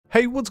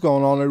Hey, what's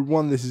going on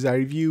everyone, this is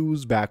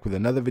iReviews back with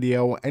another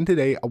video, and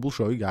today I will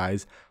show you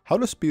guys how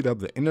to speed up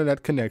the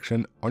internet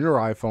connection on your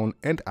iPhone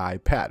and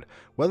iPad,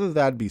 whether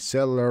that be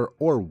cellular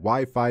or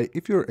Wi-Fi.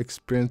 If you're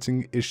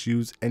experiencing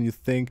issues and you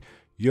think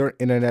your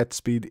internet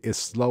speed is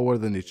slower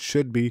than it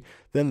should be,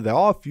 then there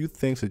are a few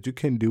things that you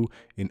can do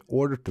in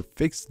order to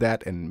fix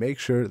that and make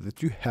sure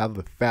that you have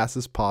the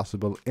fastest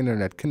possible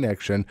internet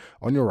connection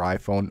on your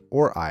iPhone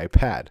or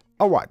iPad.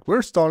 Alright,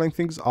 we're starting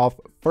things off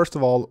first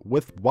of all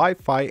with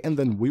Wi-Fi, and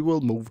then we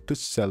will move to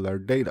cellular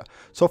data.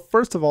 So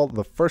first of all,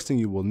 the first thing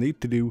you will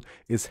need to do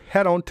is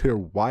head on to your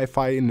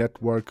Wi-Fi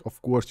network.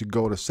 Of course, you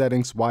go to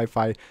settings,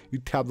 Wi-Fi, you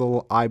tap the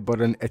little I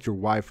button at your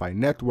Wi-Fi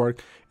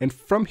network, and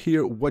from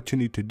here what you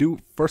need to do,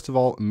 first of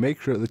all,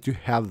 make sure that you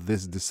have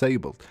this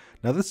disabled.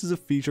 Now this is a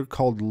feature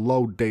called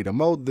low data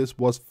mode. This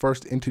was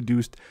first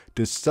introduced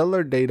to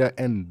cellular data,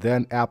 and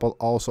then Apple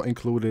also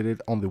included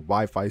it on the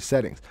Wi-Fi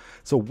settings.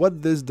 So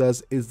what this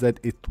does is that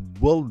it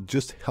will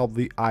just help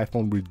the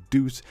iPhone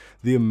reduce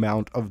the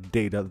amount of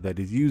data that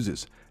it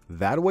uses.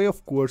 That way,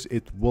 of course,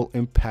 it will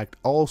impact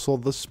also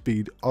the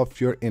speed of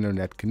your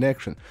internet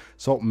connection.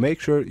 So make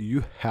sure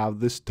you have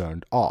this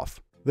turned off.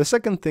 The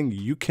second thing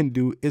you can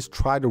do is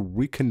try to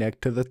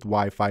reconnect to the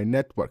Wi-Fi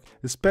network,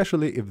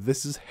 especially if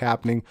this is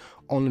happening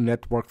on a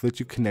network that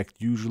you connect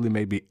usually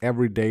maybe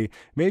every day,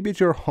 maybe at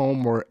your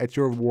home or at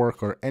your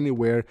work or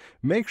anywhere.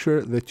 Make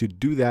sure that you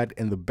do that,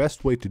 and the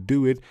best way to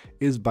do it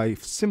is by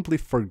simply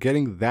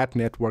forgetting that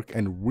network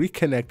and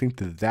reconnecting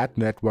to that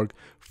network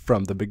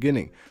from the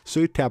beginning. So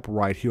you tap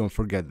right here on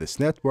forget this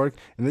network,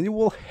 and then you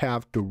will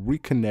have to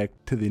reconnect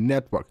to the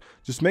network.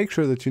 Just make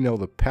sure that you know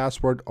the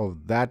password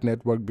of that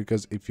network,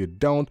 because if you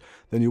don't,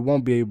 then you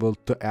won't be able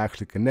to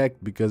actually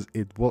connect, because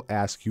it will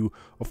ask you,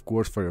 of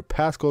course, for your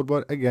passcode.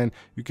 But again,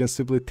 you can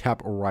simply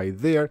tap right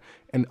there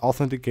and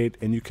authenticate,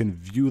 and you can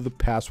view the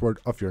password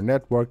of your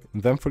network,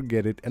 then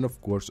forget it, and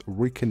of course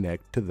reconnect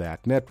to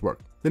that network.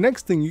 The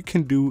next thing you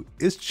can do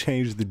is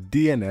change the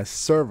DNS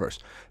servers.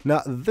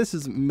 Now this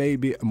is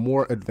maybe a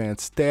more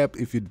advanced step.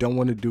 If you don't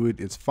want to do it,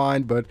 it's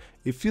fine, but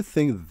if you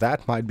think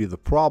that might be the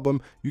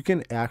problem, you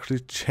can actually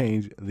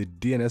change the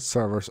DNS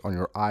servers on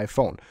your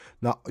iPhone.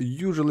 Now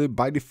usually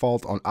by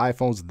default on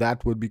iPhones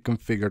that would be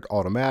configured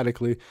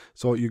automatically,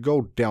 so you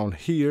go down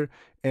here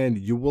and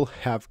you will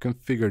have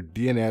configured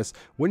DNS.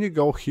 When you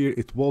go here,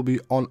 it will be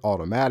on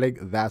automatic.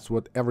 That's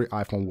what every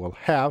iPhone will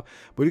have,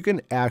 but you can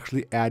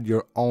actually add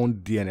your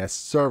own DNS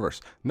servers.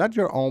 Not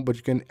your own, but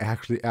you can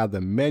actually add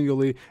them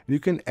manually. And you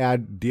can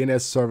add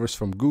DNS servers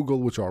from Google,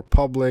 which are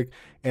public,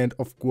 and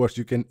of course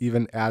you can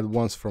even add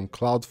ones from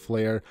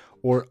Cloudflare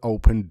or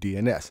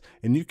OpenDNS.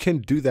 And you can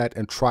do that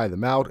and try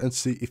them out and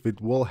see if it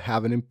will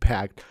have an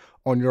impact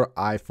on your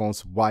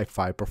iPhone's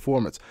Wi-Fi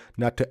performance.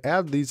 Now to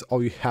add these,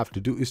 all you have to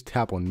do is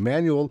tap on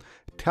manual,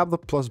 tap the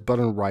plus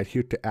button right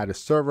here to add a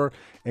server,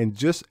 and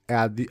just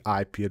add the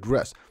IP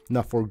address.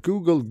 Now for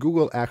Google,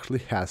 Google actually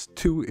has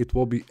two. It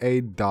will be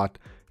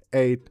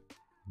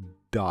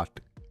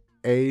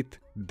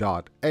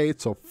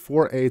 8.8.8.8, so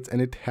 4 8s,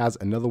 and it has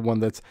another one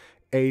that's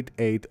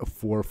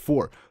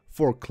 8844.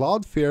 For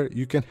Cloudflare,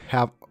 you can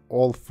have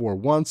all 4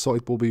 ones, so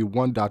it will be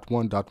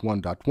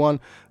 1.1.1.1.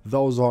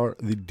 Those are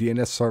the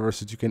DNS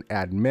servers that you can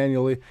add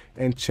manually,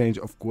 and change,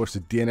 of course, the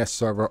DNS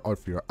server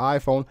of your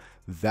iPhone.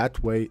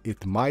 That way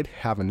it might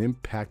have an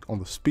impact on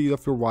the speed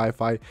of your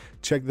Wi-Fi.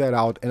 Check that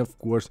out, and of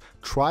course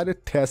try to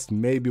test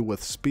maybe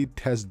with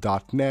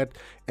speedtest.net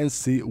and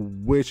see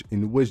in which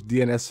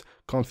DNS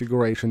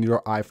configuration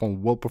your iPhone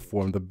will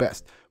perform the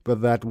best.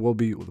 But that will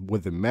be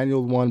with the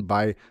manual one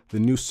by the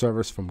new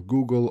servers from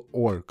Google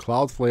or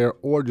Cloudflare,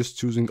 or just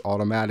choosing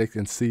automatic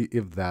and see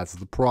if that's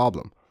the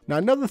problem. Now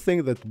another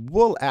thing that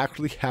will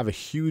actually have a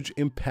huge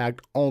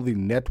impact on the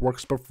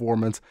network's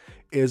performance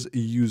is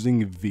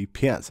using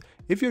VPNs.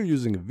 If you're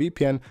using a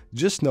VPN,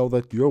 just know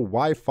that your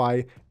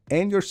Wi-Fi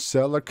and your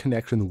cellular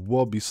connection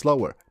will be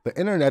slower. The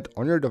internet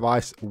on your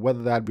device,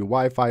 whether that be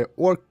Wi-Fi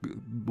or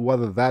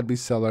whether that be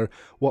cellular,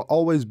 will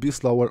always be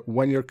slower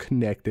when you're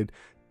connected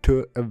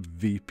to a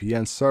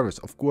VPN service.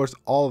 Of course,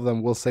 all of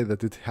them will say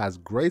that it has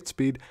great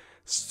speed.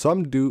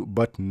 Some do,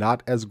 but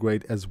not as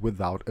great as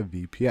without a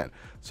VPN.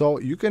 So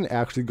you can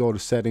actually go to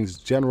settings,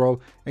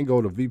 general, and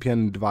go to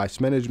VPN device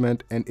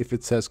management, and if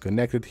it says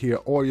connected here,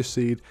 or you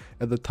see it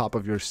at the top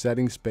of your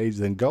settings page,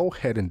 then go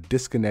ahead and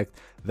disconnect.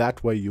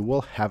 That way you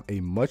will have a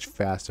much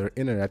faster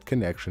internet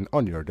connection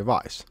on your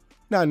device.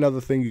 Now another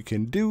thing you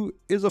can do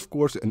is, of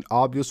course, an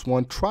obvious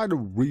one. Try to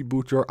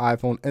reboot your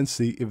iPhone and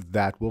see if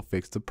that will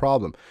fix the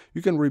problem.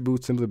 You can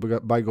reboot simply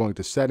by going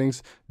to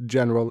settings,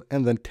 general,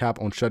 and then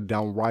tap on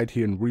shutdown right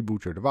here and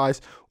reboot your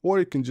device, or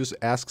you can just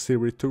ask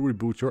Siri to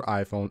reboot your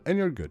iPhone and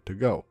you're good to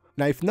go.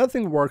 Now if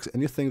nothing works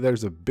and you think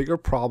there's a bigger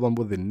problem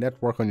with the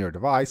network on your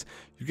device,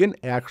 you can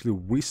actually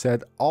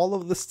reset all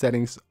of the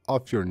settings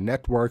of your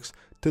networks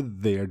to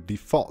their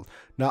default.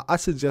 Now I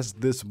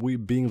suggest this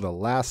being the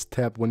last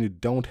step. When you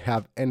don't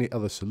have any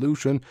other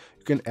solution,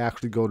 you can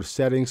actually go to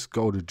settings,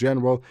 go to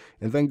general,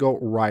 and then go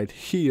right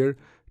here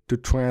to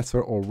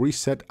transfer or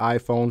reset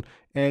iPhone,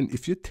 and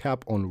if you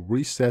tap on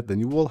reset, then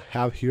you will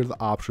have here the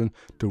option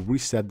to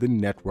reset the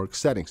network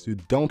settings. You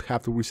don't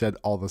have to reset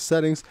all the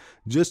settings,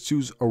 just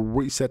choose a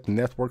reset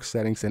network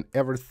settings and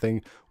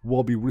everything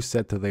will be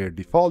reset to their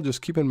default.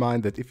 Just keep in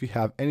mind that if you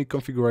have any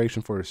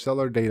configuration for your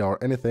cellular data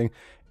or anything,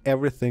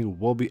 everything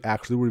will be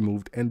actually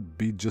removed and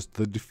be just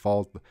the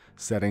default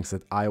settings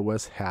that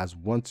iOS has.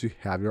 Once you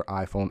have your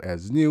iPhone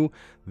as new,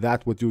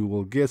 that's what you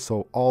will get,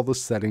 so all the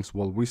settings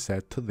will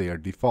reset to their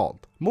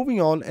default. Moving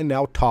on, and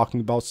now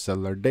talking about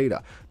cellular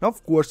data. Now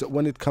of course,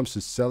 when it comes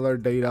to cellular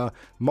data,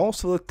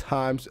 most of the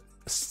times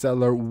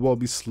cellular will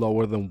be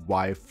slower than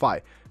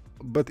Wi-Fi.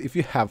 But if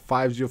you have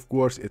 5G, of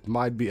course, it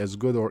might be as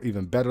good or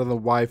even better than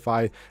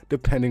Wi-Fi,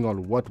 depending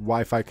on what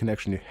Wi-Fi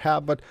connection you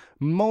have. But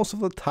most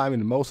of the time,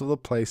 in most of the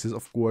places,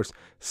 of course,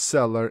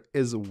 cellular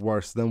is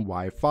worse than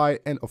Wi-Fi,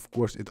 and of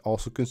course, it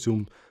also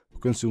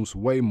consumes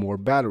way more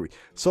battery.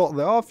 So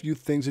there are a few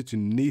things that you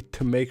need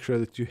to make sure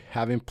that you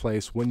have in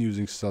place when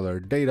using cellular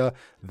data.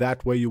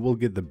 That way, you will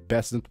get the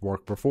best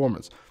network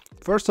performance.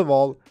 First of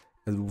all,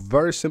 a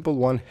very simple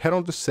one: head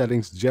on to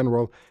Settings,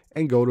 General,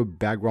 and go to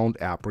Background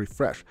App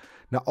Refresh.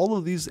 Now, all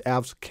of these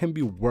apps can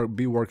be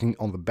working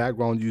on the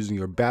background using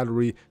your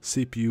battery,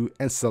 CPU,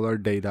 and cellular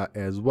data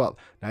as well.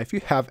 Now, if you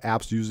have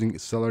apps using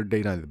cellular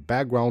data in the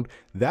background,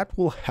 that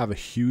will have a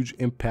huge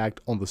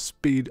impact on the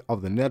speed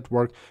of the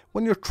network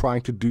when you're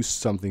trying to do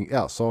something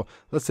else. So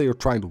let's say you're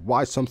trying to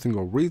watch something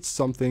or read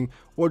something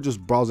or just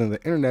browsing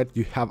the internet,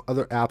 you have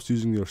other apps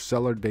using your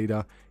cellular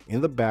data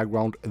in the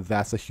background.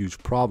 That's a huge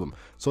problem.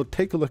 So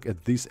take a look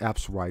at these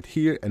apps right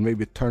here and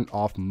maybe turn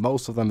off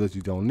most of them that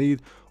you don't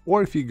need.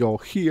 Or if you go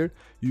here,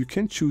 you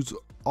can choose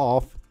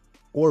off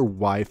or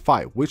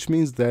Wi-Fi, which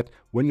means that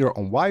when you're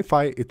on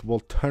Wi-Fi, it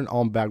will turn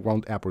on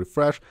background app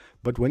refresh,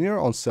 but when you're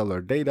on cellular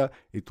data,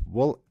 it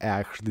will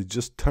actually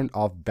just turn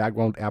off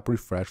background app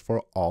refresh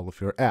for all of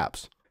your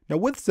apps. Now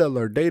with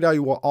cellular data,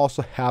 you will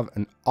also have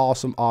an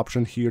awesome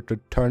option here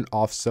to turn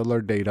off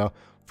cellular data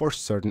for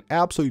certain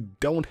apps, so you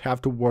don't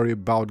have to worry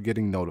about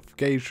getting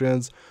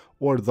notifications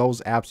or those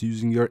apps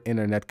using your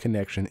internet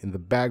connection in the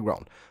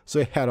background. So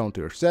you head on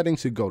to your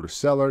settings, you go to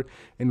cellular,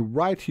 and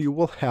right here you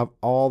will have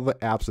all the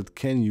apps that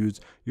can use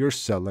your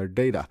cellular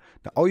data.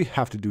 Now all you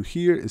have to do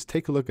here is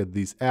take a look at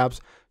these apps,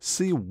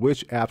 see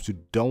which apps you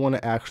don't want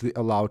to actually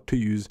allow to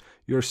use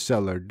your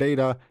cellular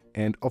data,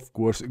 and of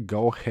course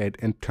go ahead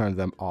and turn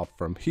them off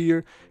from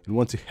here. And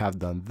once you have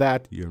done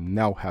that, you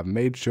now have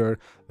made sure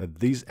that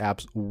these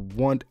apps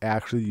won't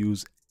actually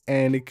use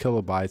any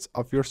kilobytes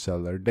of your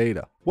cellular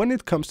data. When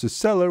it comes to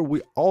cellular,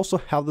 we also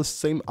have the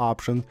same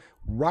option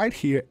right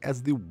here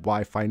as the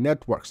Wi-Fi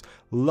networks,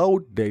 low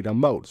data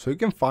mode. So you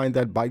can find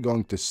that by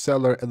going to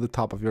cellular at the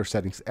top of your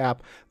settings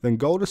app, then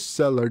go to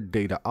cellular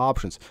data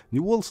options.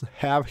 You will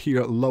have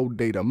here low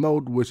data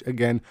mode, which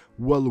again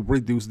will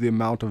reduce the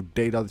amount of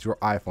data that your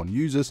iPhone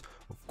uses.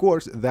 Of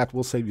course, that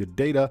will save you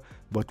data,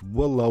 but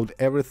will load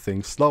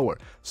everything slower.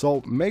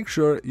 So make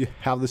sure you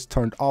have this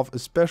turned off,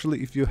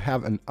 especially if you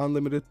have an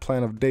unlimited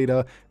plan of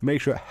data.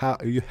 Make sure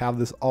you have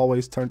this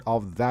always turned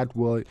off. That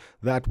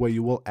way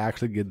you will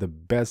actually get the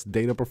best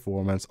data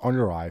performance on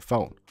your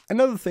iPhone.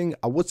 Another thing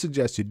I would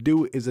suggest you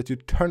do is that you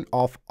turn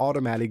off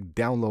automatic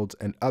downloads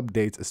and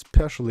updates,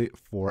 especially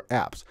for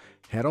apps.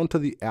 Head on to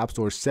the App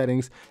Store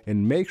settings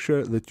and make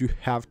sure that you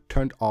have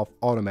turned off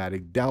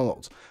automatic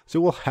downloads. So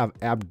we'll have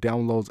app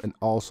downloads and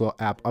also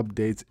app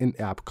updates,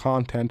 in-app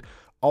content.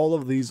 All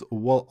of these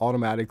will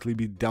automatically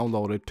be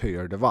downloaded to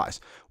your device.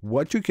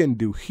 What you can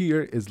do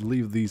here is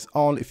leave these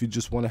on if you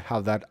just want to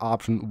have that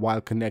option while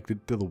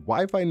connected to the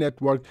Wi-Fi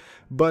network,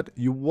 but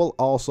you will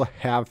also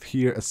have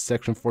here a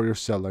section for your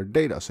cellular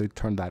data. So you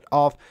turn that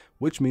off,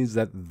 which means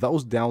that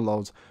those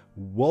downloads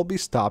will be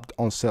stopped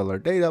on cellular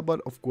data.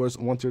 But of course,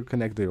 once you're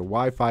connected to your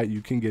Wi-Fi,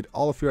 you can get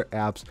all of your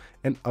apps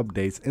and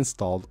updates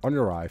installed on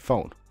your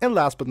iPhone. And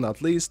last but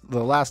not least,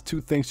 the last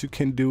two things you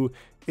can do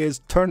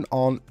is turn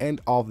on and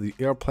off the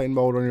airplane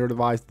mode on your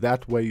device.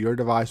 That way your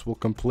device will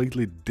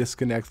completely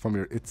disconnect from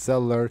its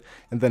cellular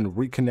and then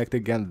reconnect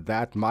again.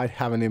 That might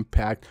have an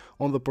impact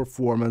on the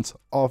performance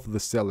of the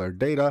cellular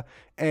data.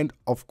 And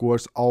of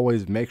course,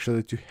 always make sure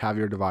that you have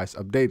your device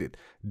updated.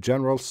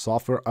 General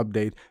software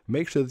update,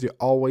 make sure that you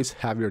always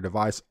have your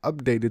device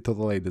updated to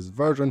the latest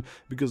version,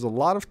 because a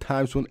lot of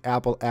times when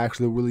Apple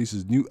actually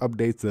releases new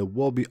updates, there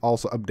will be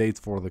also updates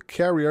for the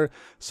carrier.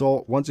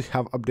 So once you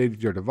have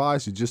updated your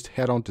device, you just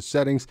head on to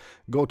settings,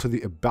 go to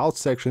the about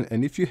section,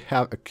 and if you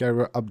have a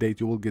carrier update,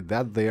 you will get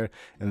that there,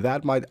 and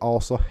that might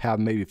also have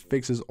maybe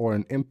fixes or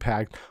an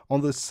impact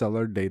on the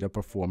cellular data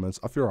performance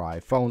of your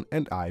iPhone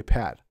and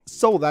iPad.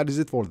 So that is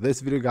it for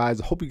this video,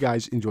 guys. I hope you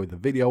guys enjoyed the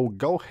video.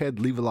 Go ahead,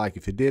 leave a like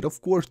if you did. Of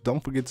course,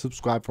 don't forget to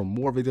subscribe for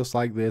more videos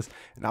like this,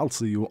 and I'll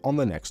see you on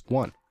the next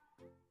one.